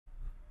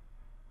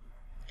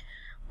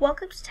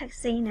Welcome to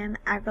Texas A&M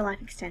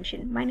AgriLife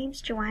Extension. My name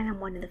is Joanne. I'm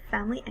one of the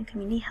Family and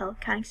Community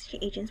Health County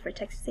Extension Agents for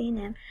Texas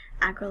A&M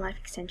AgriLife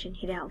Extension,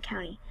 Hidalgo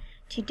County.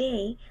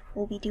 Today,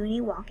 we'll be doing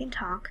a walk and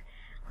talk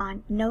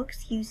on No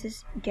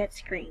Excuses, Get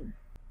Screened.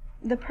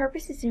 The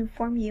purpose is to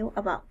inform you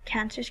about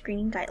cancer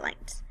screening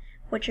guidelines.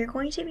 What you're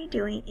going to be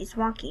doing is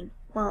walking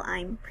while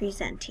I'm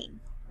presenting.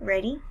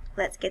 Ready?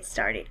 Let's get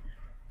started.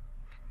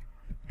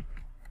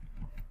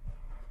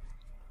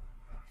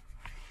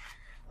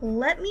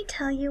 Let me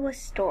tell you a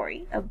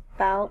story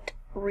about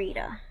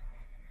Rita.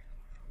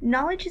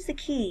 Knowledge is the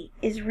key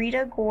is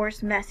Rita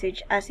Gore's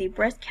message as a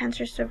breast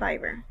cancer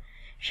survivor.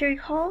 She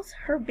recalls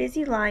her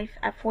busy life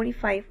at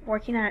 45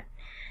 working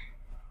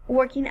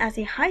as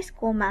a high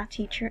school math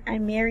teacher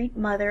and married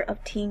mother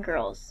of teen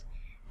girls.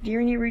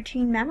 During a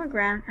routine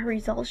mammogram, her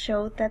results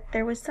showed that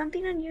there was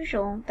something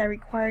unusual that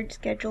required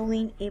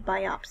scheduling a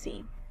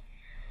biopsy.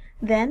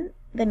 Then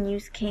the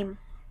news came.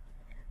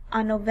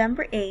 On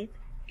November 8th,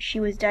 she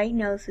was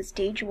diagnosed with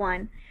stage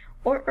 1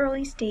 or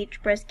early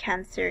stage breast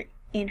cancer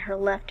in her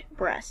left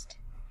breast.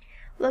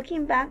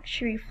 Looking back,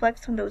 she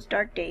reflects on those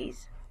dark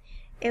days.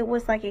 It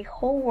was like a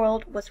whole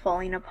world was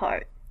falling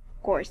apart,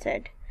 Gore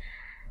said.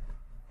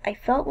 I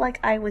felt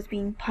like I was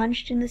being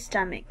punched in the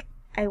stomach.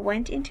 I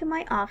went into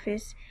my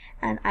office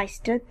and I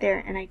stood there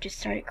and I just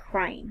started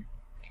crying.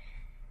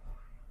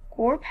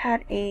 Gore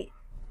had a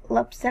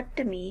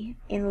lumpectomy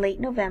in late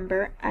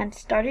November and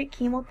started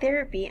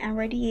chemotherapy and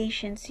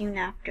radiation soon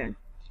after.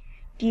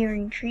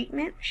 During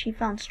treatment, she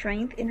found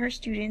strength in her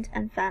students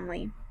and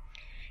family.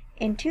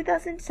 In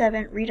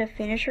 2007, Rita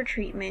finished her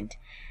treatment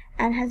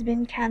and has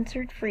been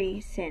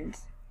cancer-free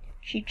since.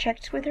 She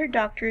checks with her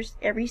doctors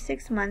every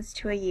 6 months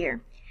to a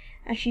year,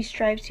 and she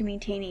strives to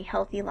maintain a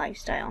healthy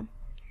lifestyle.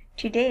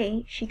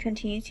 Today, she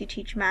continues to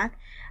teach math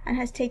and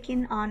has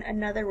taken on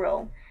another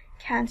role,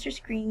 cancer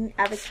screening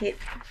advocate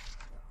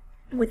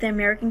with the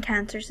American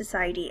Cancer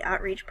Society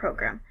outreach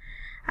program.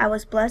 I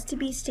was blessed to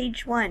be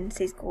stage 1,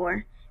 says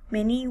Gore.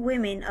 Many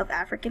women of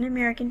African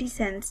American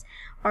descent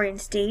are in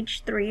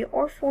stage 3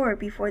 or 4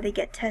 before they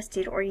get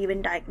tested or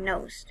even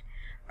diagnosed.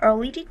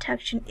 Early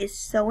detection is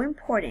so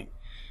important.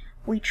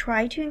 We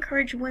try to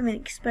encourage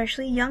women,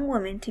 especially young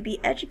women, to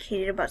be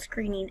educated about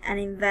screening and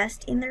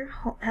invest in their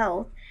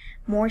health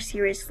more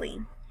seriously.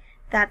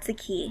 That's the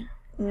key,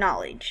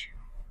 knowledge.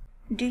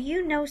 Do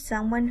you know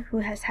someone who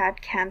has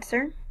had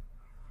cancer?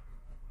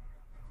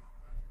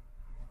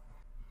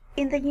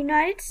 In the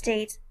United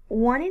States,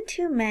 1 in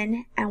 2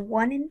 men and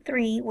 1 in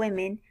 3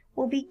 women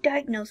will be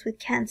diagnosed with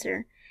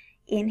cancer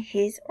in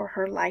his or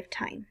her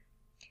lifetime.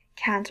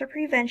 Cancer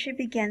prevention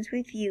begins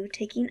with you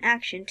taking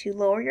action to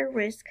lower your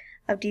risk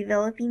of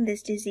developing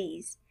this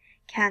disease.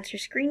 Cancer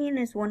screening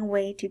is one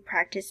way to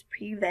practice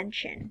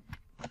prevention.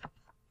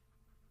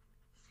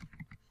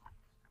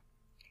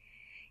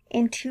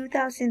 In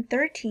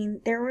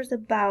 2013, there was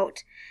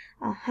about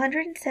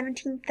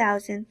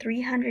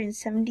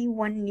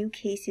 117,371 new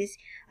cases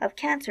of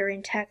cancer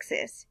in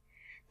Texas.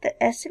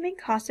 The estimated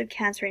cost of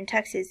cancer in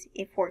Texas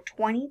for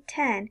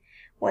 2010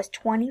 was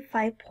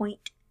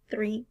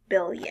 $25.3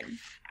 billion.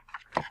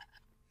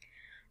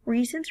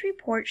 Recent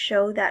reports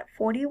show that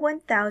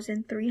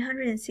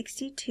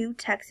 41,362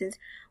 Texans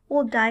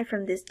will die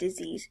from this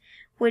disease,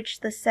 which is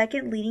the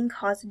second leading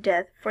cause of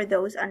death for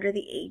those under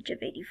the age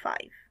of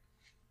 85.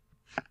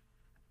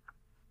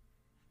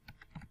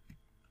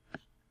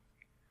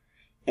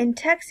 In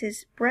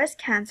Texas, breast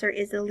cancer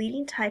is the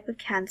leading type of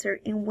cancer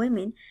in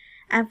women,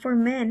 and for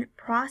men,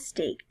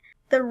 prostate.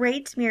 The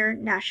rates mirror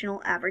national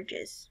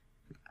averages.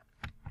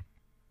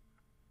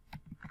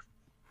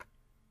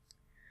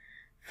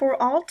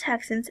 For all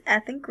Texans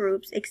ethnic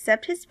groups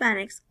except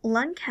Hispanics,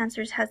 lung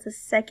cancer has the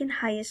second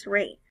highest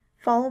rate,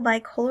 followed by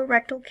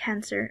colorectal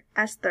cancer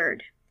as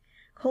third.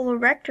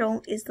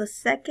 Colorectal is the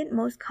second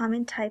most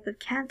common type of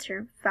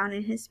cancer found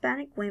in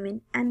Hispanic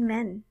women and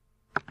men.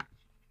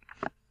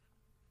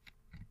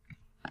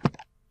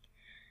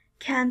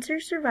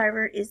 Cancer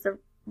survivor is the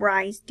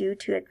rise due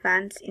to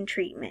advance in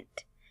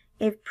treatment,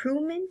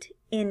 improvement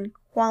in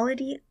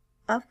quality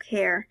of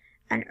care,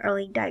 and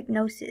early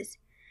diagnosis.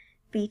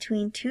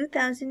 Between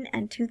 2000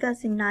 and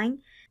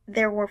 2009,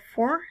 there were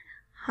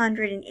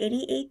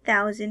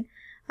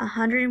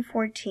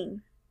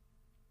 488,114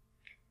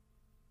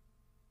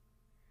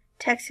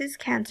 Texas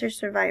cancer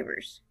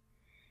survivors.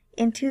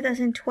 In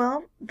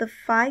 2012, the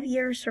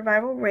 5-year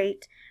survival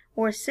rate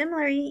was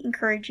similarly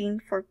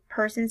encouraging for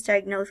persons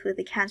diagnosed with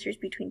the cancers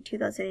between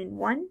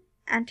 2001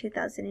 and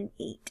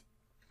 2008.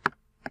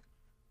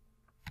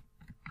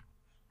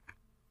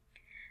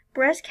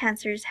 Breast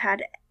cancers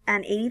had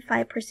an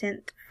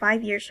 85%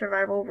 5-year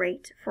survival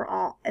rate for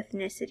all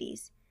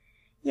ethnicities.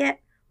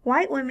 Yet,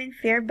 white women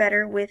fare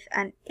better with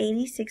an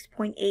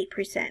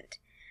 86.8%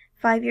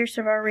 5-year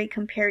survival rate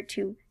compared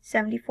to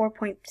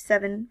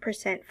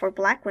 74.7% for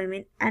black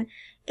women and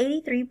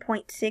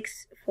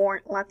 83.6%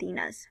 for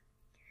Latinas.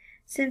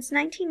 Since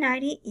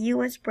 1990,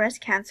 U.S. breast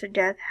cancer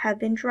deaths have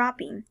been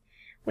dropping,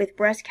 with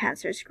breast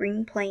cancer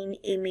screening playing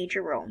a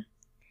major role.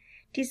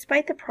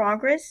 Despite the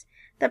progress,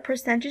 The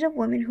percentage of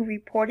women who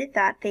reported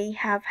that they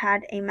have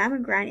had a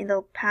mammogram in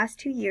the past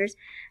 2 years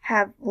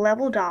have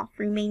leveled off,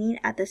 remaining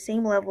at the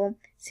same level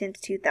since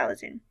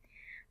 2000.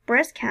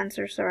 Breast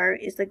cancer, however,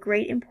 is of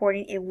great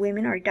importance if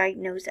women are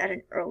diagnosed at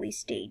an early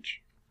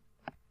stage.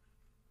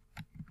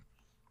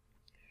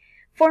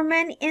 For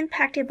men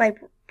impacted by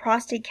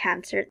prostate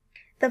cancer,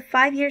 the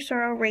 5-year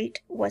survival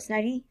rate was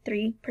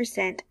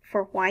 93%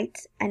 for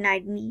whites and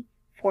 90%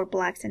 for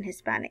blacks and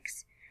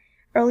Hispanics.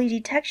 Early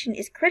detection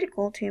is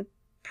critical to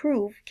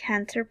improve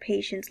cancer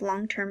patients'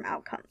 long-term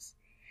outcomes.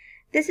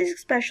 This is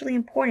especially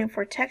important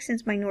for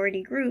Texans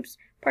minority groups,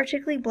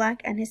 particularly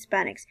black and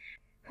Hispanics,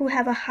 who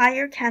have a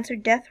higher cancer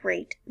death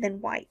rate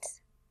than whites.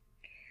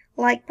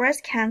 Like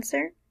breast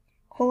cancer,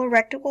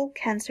 colorectal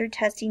cancer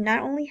testing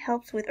not only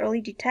helps with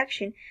early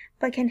detection,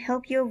 but can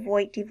help you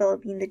avoid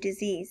developing the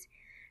disease.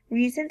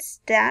 Recent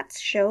stats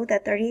show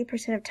that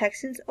 38% of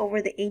Texans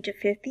over the age of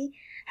 50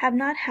 have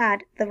not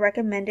had the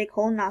recommended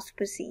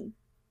colonoscopy.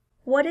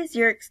 What is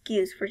your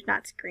excuse for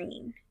not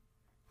screening?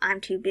 I'm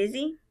too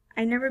busy.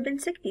 I've never been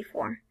sick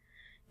before.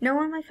 No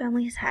one in my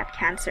family has had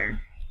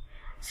cancer.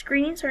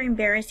 Screenings are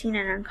embarrassing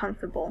and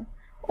uncomfortable.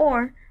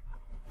 Or,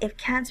 if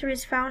cancer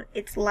is found,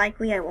 it's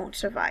likely I won't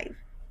survive.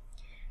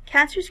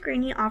 Cancer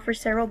screening offers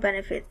several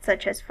benefits,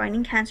 such as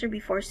finding cancer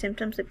before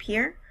symptoms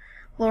appear,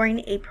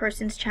 lowering a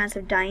person's chance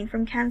of dying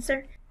from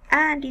cancer,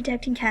 and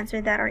detecting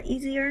cancer that are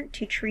easier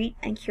to treat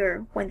and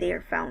cure when they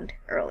are found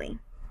early.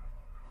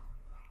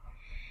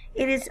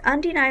 It is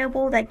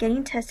undeniable that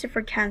getting tested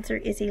for cancer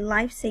is a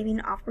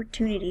life-saving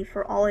opportunity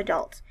for all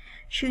adults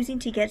choosing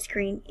to get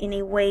screened in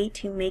a way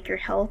to make your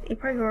health a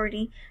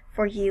priority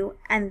for you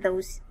and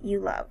those you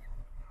love.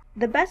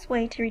 The best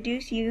way to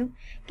reduce you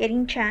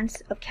getting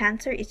chance of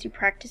cancer is to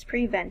practice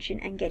prevention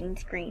and getting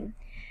screened.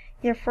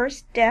 Your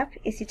first step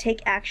is to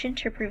take action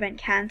to prevent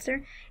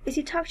cancer is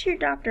to talk to your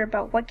doctor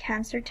about what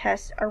cancer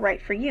tests are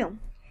right for you.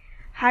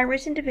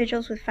 High-risk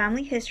individuals with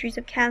family histories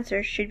of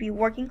cancer should be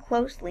working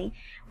closely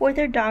with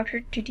their doctor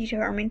to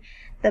determine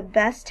the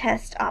best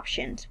test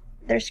options.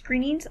 Their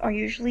screenings are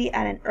usually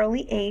at an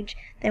early age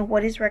than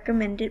what is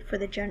recommended for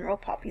the general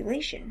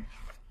population.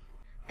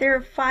 There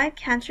are 5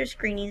 cancer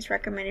screenings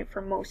recommended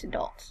for most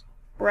adults: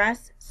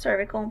 breast,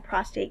 cervical,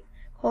 prostate,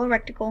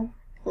 colorectal,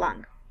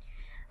 lung.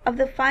 Of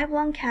the 5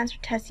 lung cancer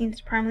testing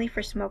is primarily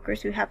for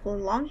smokers who have a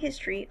long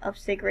history of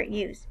cigarette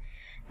use.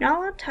 Not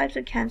all types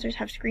of cancers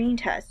have screening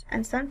tests,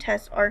 and some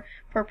tests are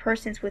for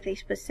persons with a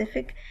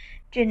specific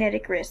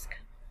genetic risk.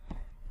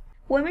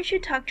 Women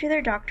should talk to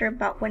their doctor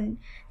about when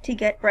to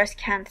get breast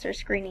cancer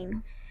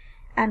screening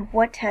and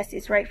what test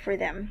is right for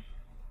them.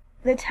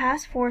 The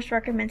task force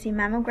recommends a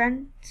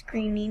mammogram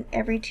screening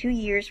every 2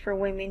 years for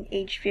women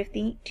aged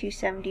 50 to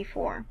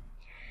 74.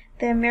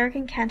 The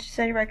American Cancer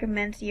Study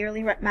recommends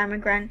yearly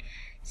mammogram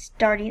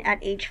starting at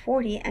age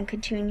 40 and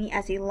continuing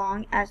as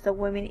long as the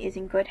woman is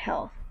in good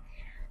health.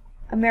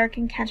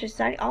 American Cancer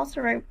Study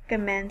also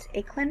recommends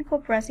a clinical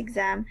breast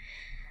exam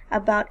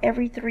about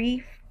every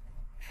 3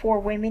 for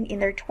women in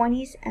their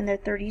 20s and their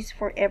 30s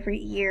for every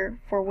year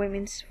for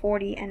women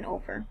 40 and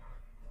over.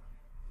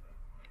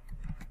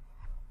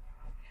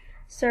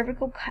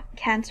 Cervical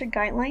cancer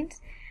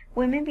guidelines.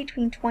 Women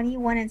between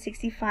 21 and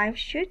 65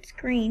 should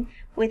screen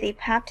with a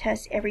Pap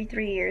test every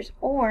 3 years,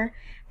 or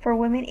for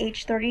women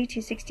aged 30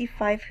 to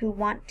 65 who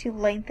want to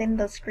lengthen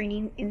the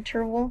screening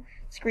interval,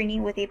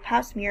 screening with a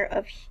Pap smear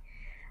of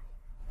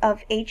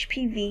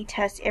HPV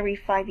test every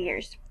 5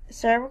 years.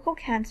 Cervical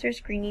cancer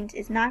screenings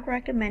is not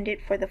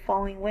recommended for the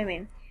following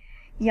women: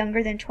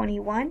 younger than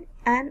 21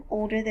 and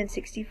older than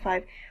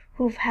 65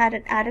 who've had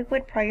an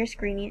adequate prior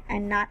screening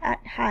and not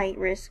at high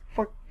risk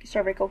for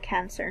cervical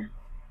cancer.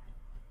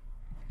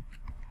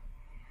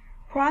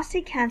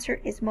 Prostate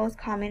cancer is most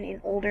common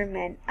in older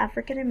men,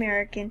 African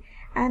American,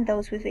 and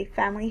those with a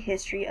family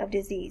history of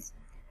disease.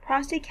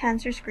 Prostate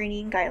cancer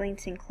screening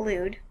guidelines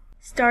include: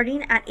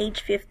 starting at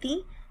age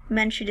 50,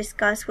 men should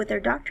discuss with their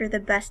doctor the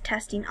best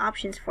testing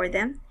options for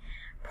them.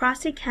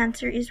 Prostate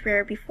cancer is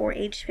rare before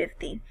age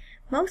 50.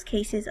 Most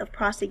cases of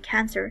prostate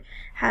cancer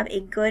have a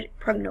good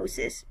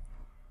prognosis.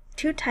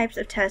 2 types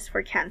of tests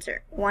for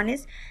cancer. One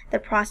is the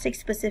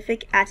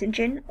prostate-specific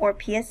antigen, or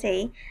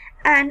PSA,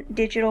 and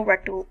digital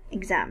rectal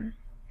exam.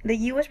 The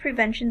U.S.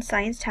 Prevention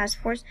Science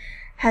Task Force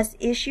has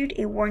issued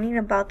a warning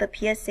about the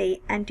PSA,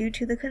 and due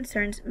to the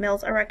concerns,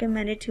 males are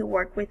recommended to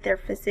work with their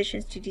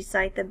physicians to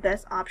decide the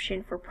best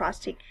option for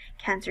prostate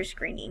cancer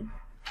screening.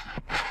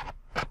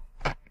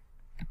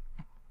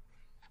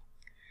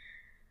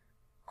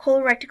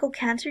 Colorectal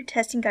cancer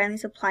testing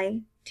guidelines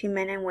apply to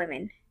men and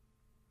women.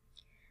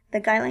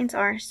 The guidelines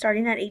are: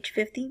 starting at age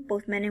 50,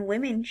 both men and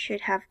women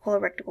should have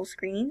colorectal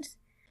screenings.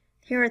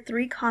 Here are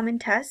 3 common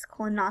tests: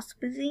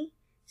 colonoscopy,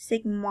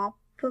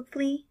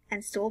 sigmoidopathy,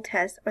 and stool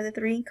test are the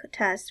 3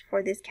 tests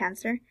for this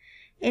cancer.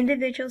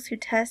 Individuals whose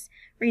test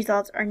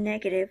results are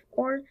negative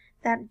or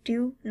that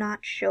do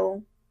not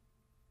show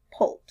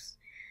polyps,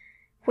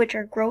 which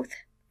are growth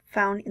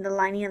found in the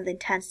lining of the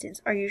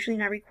intestines, are usually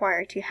not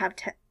required to have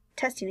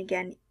testing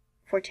again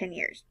for 10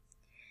 years.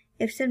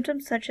 If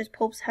symptoms such as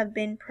polyps have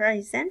been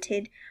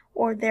presented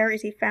or there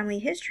is a family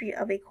history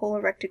of a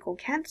colorectal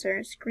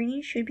cancer,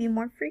 screening should be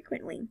more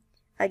frequently.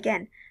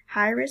 Again,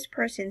 high-risk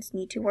persons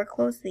need to work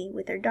closely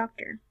with their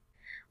doctor.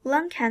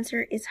 Lung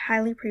cancer is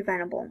highly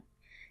preventable.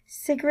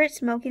 Cigarette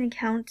smoking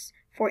accounts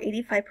for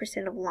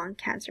 85% of lung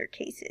cancer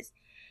cases.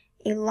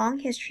 A long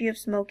history of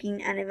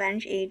smoking and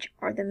advanced age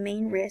are the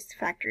main risk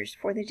factors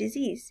for the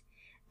disease.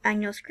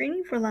 Annual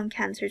screening for lung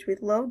cancers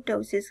with low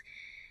doses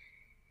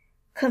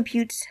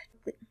computes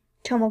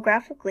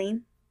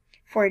tomographically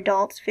for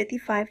adults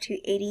 55 to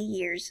 80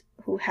 years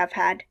who have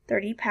had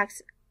 30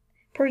 packs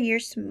per year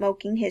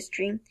smoking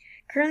history,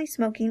 currently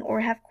smoking,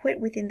 or have quit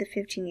within the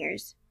 15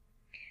 years.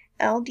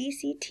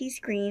 LDCT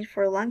screening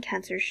for lung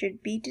cancer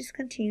should be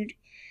discontinued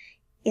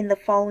in the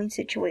following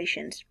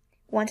situations.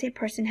 Once a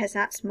person has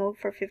not smoked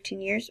for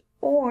 15 years,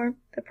 or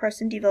the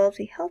person develops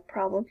a health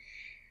problem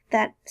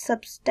that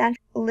substantially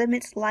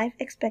limits life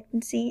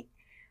expectancy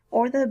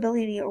or the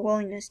ability or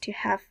willingness to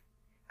have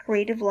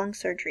curative lung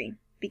surgery.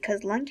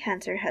 Because lung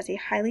cancer has a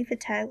highly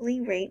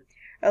fatality rate,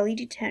 early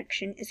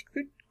detection is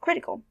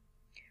critical.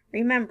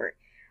 Remember,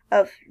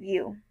 of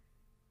you,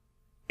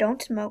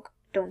 don't smoke,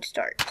 don't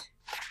start.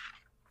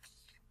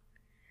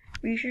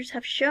 Research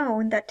have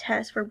shown that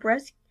tests for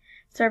breast,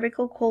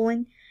 cervical,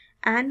 colon,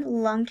 and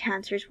lung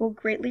cancers will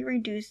greatly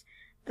reduce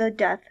the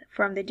death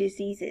from the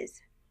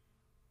diseases.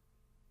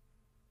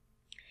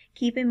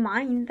 Keep in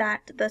mind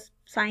that the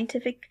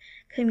scientific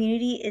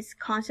community is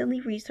constantly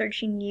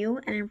researching new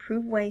and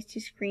improved ways to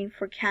screen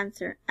for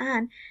cancer,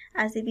 and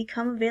as they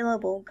become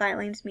available,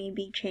 guidelines may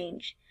be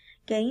changed.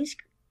 Getting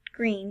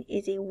screened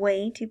is a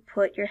way to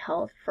put your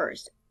health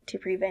first to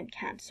prevent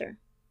cancer.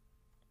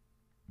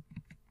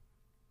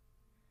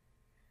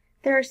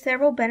 There are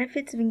several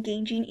benefits of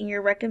engaging in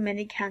your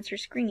recommended cancer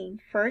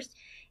screening. First,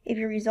 if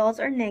your results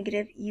are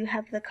negative, you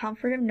have the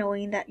comfort of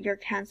knowing that you're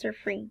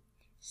cancer-free.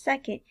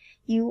 Second,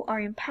 you are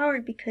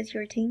empowered because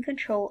you are taking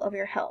control of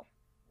your health.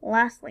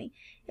 Lastly,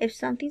 if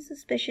something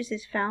suspicious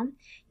is found,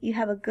 you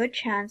have a good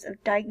chance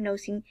of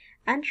diagnosing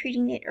and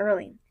treating it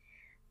early.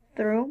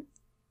 Through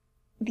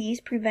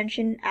these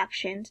prevention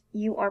actions,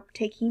 you are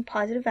taking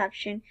positive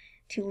action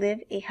to live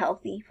a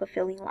healthy,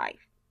 fulfilling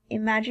life.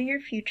 Imagine your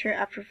future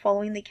after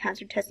following the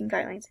cancer testing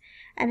guidelines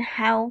and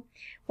how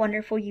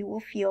wonderful you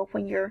will feel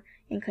when you're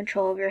in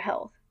control of your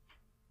health.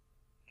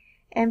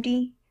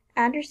 MD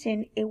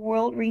Anderson, a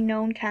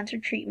world-renowned cancer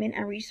treatment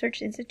and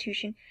research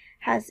institution,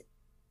 has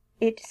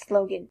its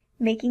slogan,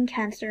 "Making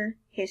Cancer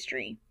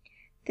History."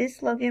 This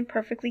slogan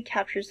perfectly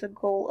captures the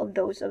goal of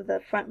those of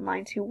the front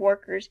lines who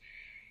workers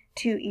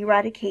to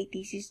eradicate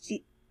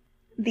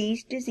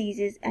these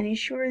diseases and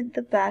ensure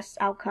the best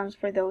outcomes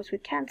for those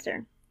with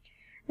cancer.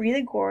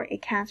 Rita Gore, a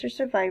cancer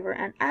survivor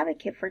and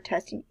advocate for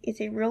testing,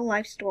 is a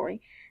real-life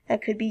story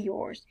that could be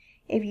yours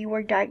if you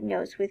were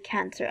diagnosed with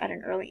cancer at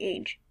an early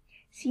age.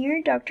 Seeing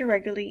your doctor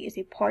regularly is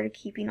a part of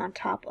keeping on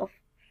top of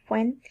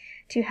when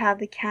to have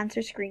the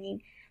cancer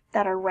screening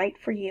that are right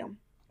for you.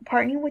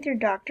 Partnering with your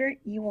doctor,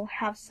 you will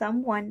have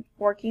someone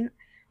working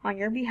on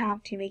your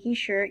behalf to making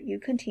sure you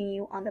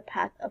continue on the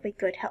path of a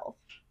good health.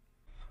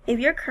 If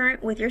you're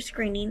current with your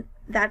screening,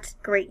 that's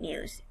great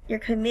news. Your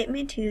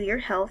commitment to your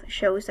health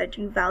shows that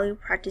you value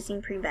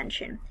practicing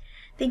prevention.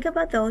 Think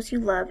about those you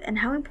love and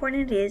how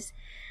important it is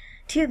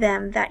to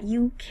them that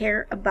you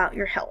care about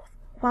your health.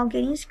 While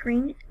getting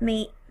screened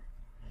may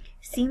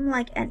seem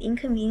like an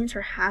inconvenience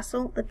or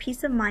hassle, the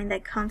peace of mind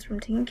that comes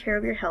from taking care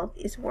of your health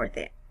is worth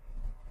it.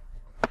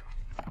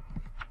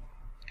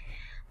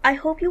 I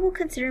hope you will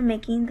consider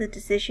making the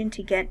decision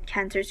to get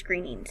cancer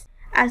screenings.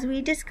 As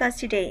we discussed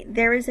today,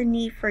 there is a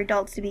need for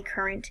adults to be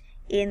current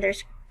in their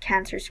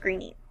cancer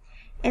screening.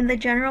 In the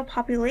general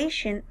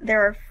population,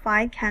 there are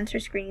 5 cancer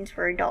screenings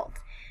for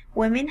adults.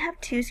 Women have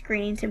 2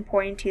 screenings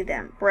important to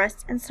them,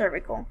 breast and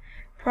cervical.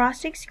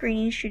 Prostate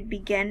screening should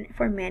begin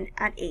for men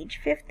at age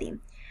 50.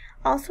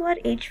 Also at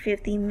age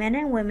 50, men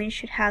and women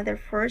should have their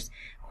first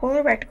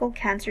colorectal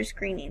cancer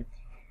screening.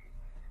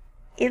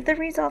 If the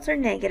results are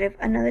negative,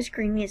 another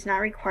screening is not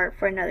required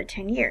for another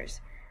 10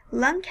 years.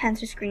 Lung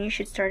cancer screening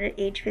should start at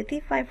age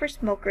 55 for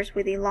smokers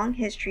with a long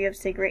history of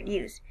cigarette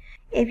use.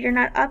 If you're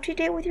not up to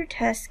date with your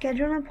test,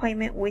 schedule an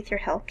appointment with your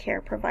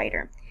healthcare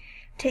provider.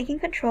 Taking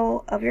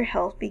control of your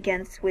health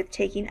begins with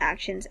taking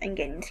actions and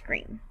getting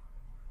screened.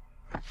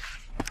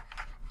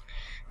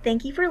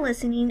 Thank you for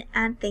listening,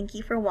 and thank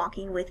you for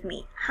walking with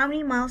me. How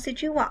many miles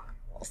did you walk?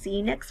 We'll see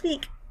you next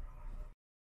week.